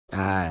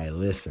Alright,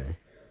 listen.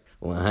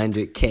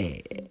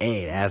 100K.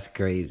 Hey, that's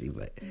crazy.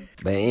 But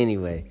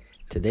anyway,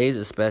 today's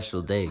a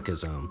special day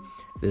because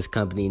this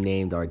company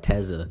named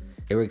ARTEZA,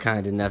 they were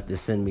kind enough to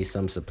send me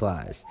some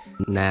supplies.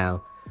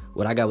 Now,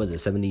 what I got was a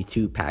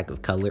 72 pack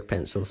of colored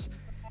pencils.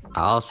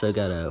 I also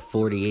got a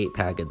 48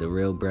 pack of the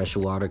real brush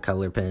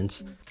watercolor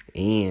pens,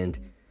 and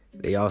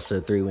they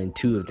also threw in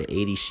 2 of the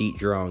 80 sheet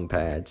drawing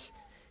pads,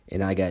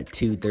 and I got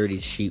 2 30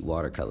 sheet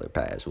watercolor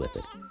pads with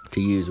it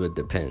to use with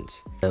the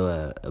pens.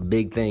 So a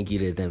big thank you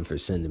to them for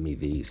sending me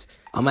these.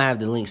 I'm gonna have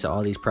the links to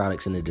all these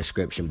products in the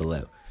description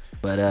below.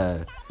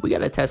 But we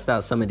gotta test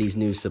out some of these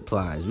new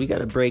supplies. We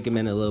gotta break them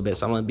in a little bit,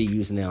 so I'm gonna be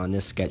using it on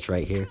this sketch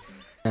right here.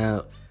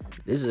 Now,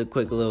 this is a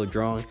quick little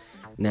drawing.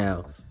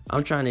 Now,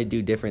 I'm trying to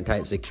do different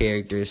types of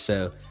characters,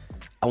 so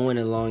I went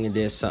along and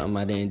did something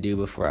I didn't do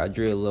before. I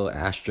drew a little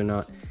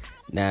astronaut.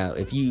 Now,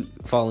 if you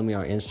follow me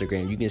on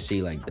Instagram, you can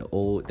see like the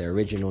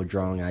original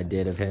drawing I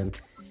did of him.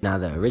 Now,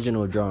 the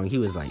original drawing, he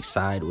was like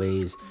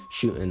sideways,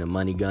 shooting a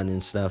money gun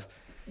and stuff.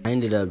 I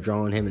ended up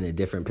drawing him in a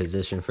different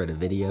position for the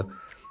video.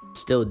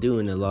 Still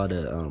doing a lot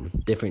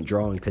of different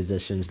drawing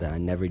positions that I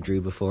never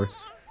drew before.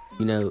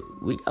 You know,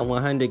 we got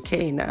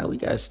 100K now, we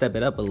gotta step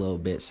it up a little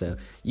bit, so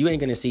you ain't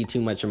gonna see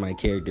too much of my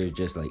characters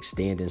just like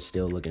standing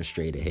still looking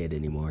straight ahead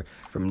anymore.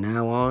 From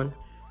now on,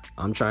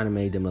 I'm trying to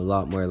make them a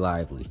lot more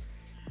lively.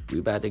 We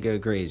about to go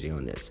crazy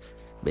on this.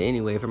 But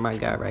anyway, for my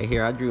guy right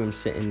here, I drew him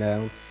sitting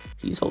down.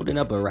 He's holding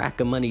up a rack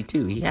of money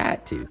too, he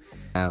had to.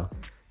 Now,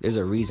 there's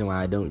a reason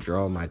why I don't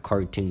draw my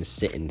cartoons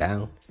sitting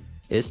down.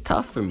 It's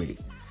tough for me.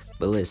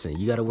 But listen,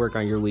 you gotta work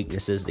on your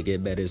weaknesses to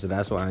get better, so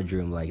that's why I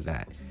drew him like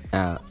that.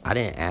 Now, I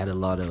didn't add a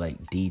lot of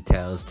like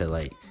details to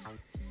like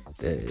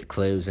the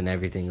clothes and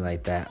everything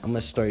like that. I'm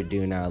gonna start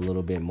doing that a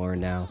little bit more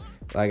now.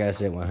 Like I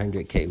said,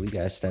 100K, we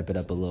gotta step it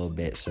up a little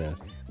bit, so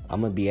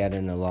I'm gonna be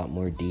adding a lot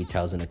more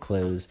details in the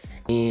clothes.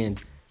 And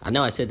I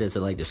know I said this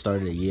at like the start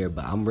of the year,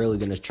 but I'm really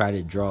gonna try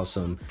to draw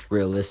some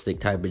realistic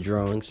type of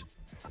drawings.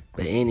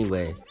 But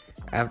anyway,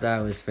 after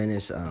I was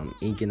finished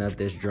inking up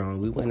this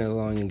drawing, we went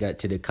along and got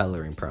to the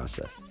coloring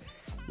process.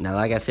 Now,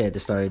 like I said at the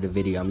start of the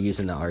video, I'm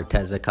using the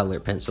ARTEZA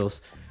colored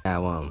pencils.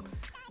 Now,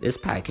 this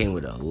pack came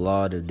with a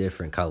lot of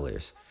different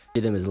colors.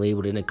 Them is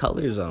labeled in the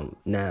colors.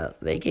 Now,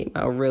 they came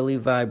out really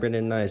vibrant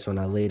and nice when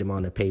I laid them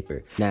on the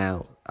paper.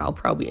 Now, I'll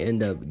probably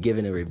end up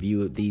giving a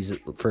review of these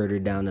further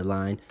down the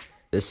line.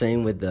 The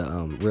same with the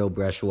real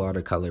brush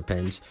watercolor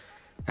pens.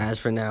 As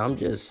for now, I'm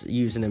just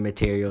using the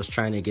materials,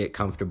 trying to get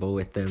comfortable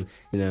with them.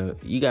 You know,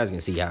 you guys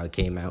can see how it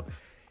came out.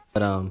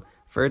 But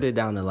further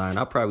down the line,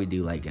 I'll probably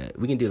do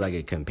we can do like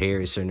a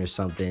comparison or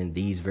something.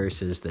 These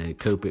versus the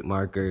Copic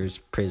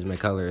markers,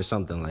 Prismacolor, or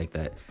something like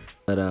that.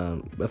 But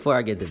before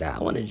I get to that, I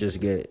want to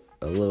just get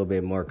a little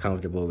bit more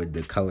comfortable with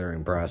the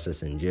coloring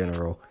process in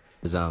general.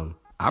 Cause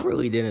I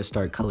really didn't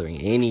start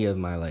coloring any of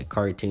my like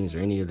cartoons or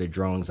any of the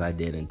drawings I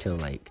did until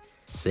like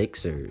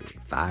 6 or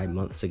 5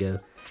 months ago.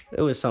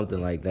 It was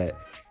something like that.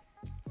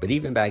 But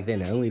even back then,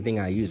 the only thing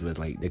I used was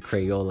like the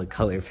Crayola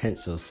color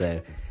pencil.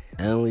 So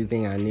the only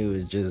thing I knew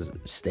is just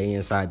stay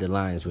inside the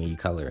lines when you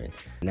coloring.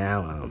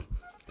 Now,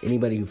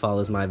 anybody who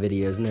follows my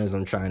videos knows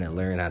I'm trying to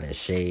learn how to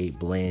shade,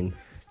 blend,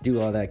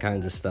 do all that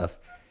kinds of stuff.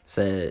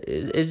 So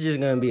it's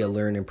just gonna be a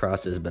learning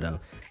process. But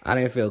I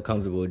didn't feel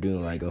comfortable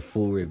doing like a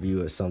full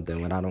review of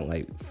something when I don't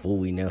like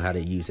fully know how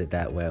to use it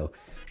that well.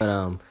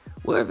 But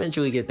we'll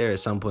eventually get there at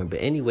some point.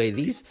 But anyway,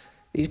 these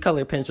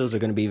color pencils are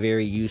gonna be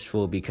very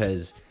useful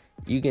because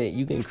you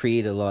can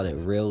create a lot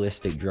of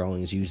realistic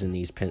drawings using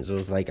these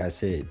pencils. Like I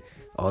said,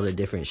 all the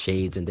different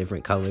shades and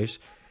different colors.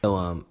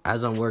 So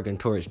as I'm working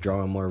towards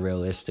drawing more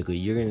realistically,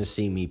 you're gonna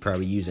see me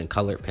probably using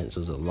colored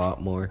pencils a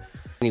lot more.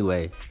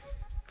 Anyway,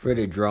 for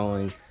the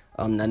drawing,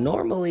 now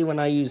normally when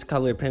I use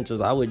colored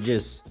pencils, I would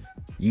just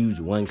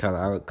use one color.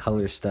 I would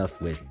color stuff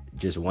with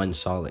just one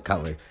solid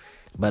color.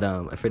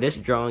 But for this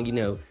drawing, you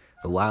know,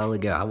 a while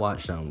ago I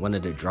watched one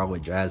of the Draw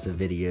with Jazza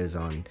videos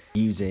on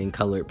using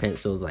colored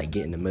pencils, like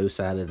getting the most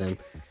out of them.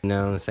 You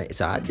know what I'm saying?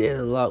 So I did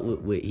a lot with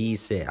what he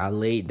said. I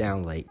laid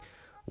down like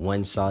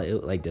one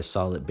solid, like the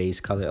solid base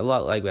color, a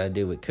lot like what I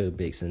did with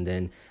Copics, and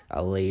then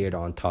I layered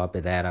on top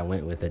of that. I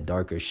went with a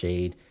darker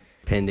shade,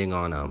 depending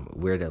on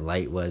where the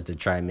light was, to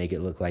try and make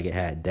it look like it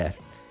had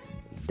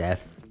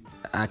depth.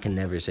 I can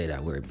never say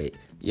that word, but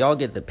y'all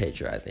get the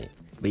picture, I think.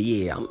 But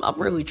yeah,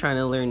 I'm really trying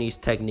to learn these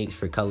techniques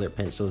for colored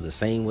pencils the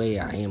same way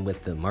I am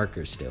with the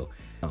markers still.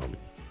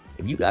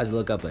 If you guys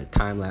look up a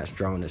time-lapse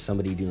drawing of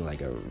somebody doing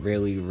like a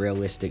really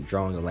realistic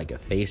drawing of like a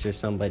face or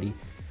somebody,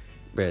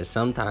 but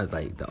sometimes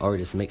like the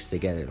artists mix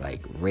together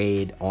like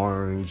red,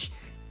 orange,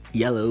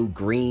 yellow,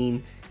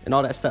 green, and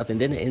all that stuff,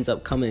 and then it ends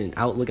up coming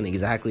out looking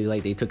exactly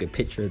like they took a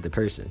picture of the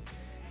person.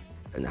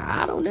 And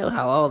I don't know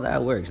how all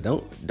that works.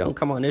 Don't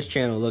come on this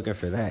channel looking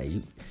for that.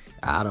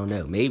 I don't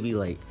know. Maybe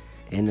like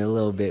in a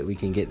little bit we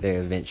can get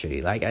there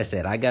eventually. Like I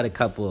said, I got a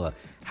couple of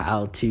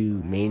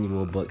how-to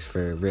manual books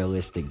for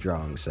realistic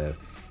drawing, so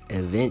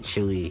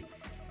eventually,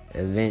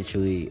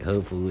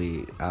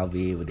 hopefully, I'll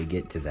be able to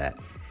get to that.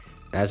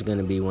 That's going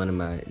to be one of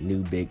my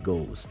new big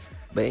goals.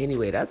 But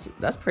anyway, that's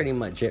pretty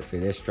much it for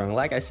this drawing.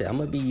 Like I said, I'm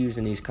gonna be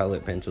using these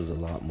colored pencils a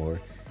lot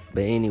more.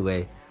 But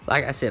anyway,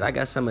 like I said, I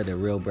got some of the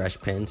real brush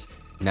pens.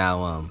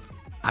 Now,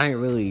 I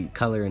didn't really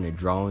color in a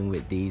drawing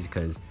with these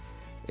because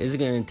it's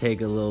gonna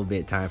take a little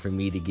bit time for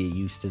me to get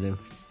used to them.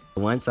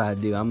 Once I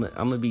do, I'm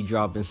gonna be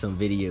dropping some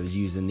videos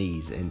using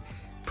these and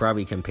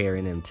probably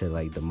comparing them to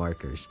like the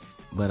markers.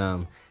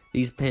 But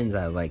these pens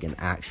have like an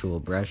actual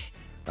brush.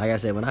 Like I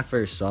said, when I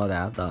first saw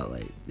that, I thought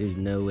like there's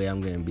no way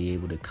I'm gonna be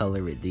able to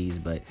color with these,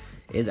 but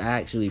it's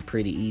actually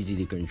pretty easy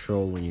to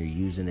control when you're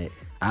using it.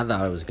 I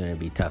thought it was gonna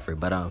be tougher,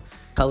 but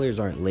colors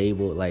aren't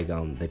labeled like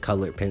the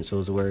colored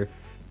pencils were.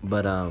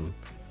 But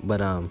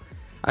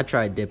I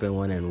tried dipping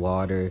one in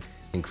water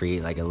and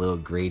create like a little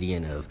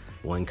gradient of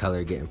one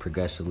color getting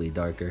progressively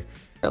darker.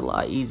 A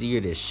lot easier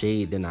to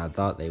shade than I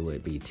thought they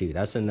would be too.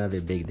 That's another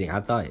big thing.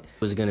 I thought it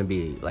was gonna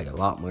be like a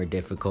lot more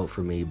difficult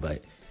for me,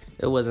 but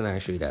it wasn't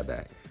actually that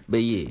bad. But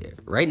yeah,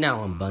 right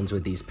now I'm buns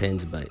with these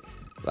pens, but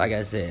like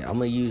I said, I'm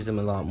gonna use them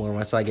a lot more.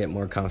 Once I get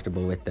more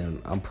comfortable with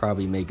them, I'll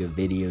probably make a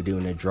video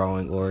doing a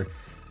drawing, or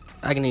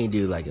I can even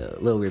do like a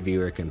little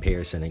review or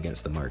comparison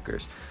against the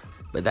markers.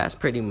 But that's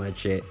pretty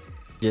much it.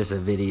 Just a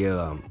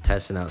video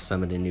testing out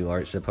some of the new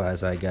art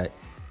supplies I got.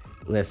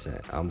 Listen,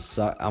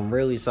 I'm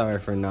really sorry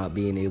for not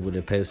being able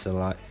to post a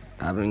lot.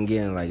 I've been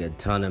getting like a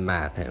ton of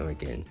math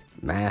and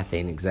math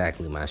ain't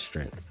exactly my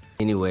strength.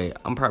 Anyway,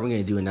 I'm probably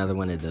gonna do another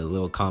one of the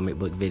little comic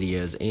book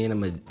videos, and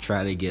I'm gonna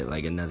try to get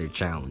like another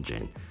challenge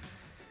in.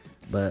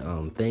 But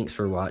thanks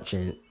for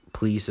watching.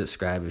 Please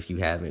subscribe if you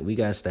haven't. We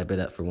gotta step it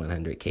up for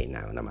 100K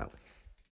now, and I'm out.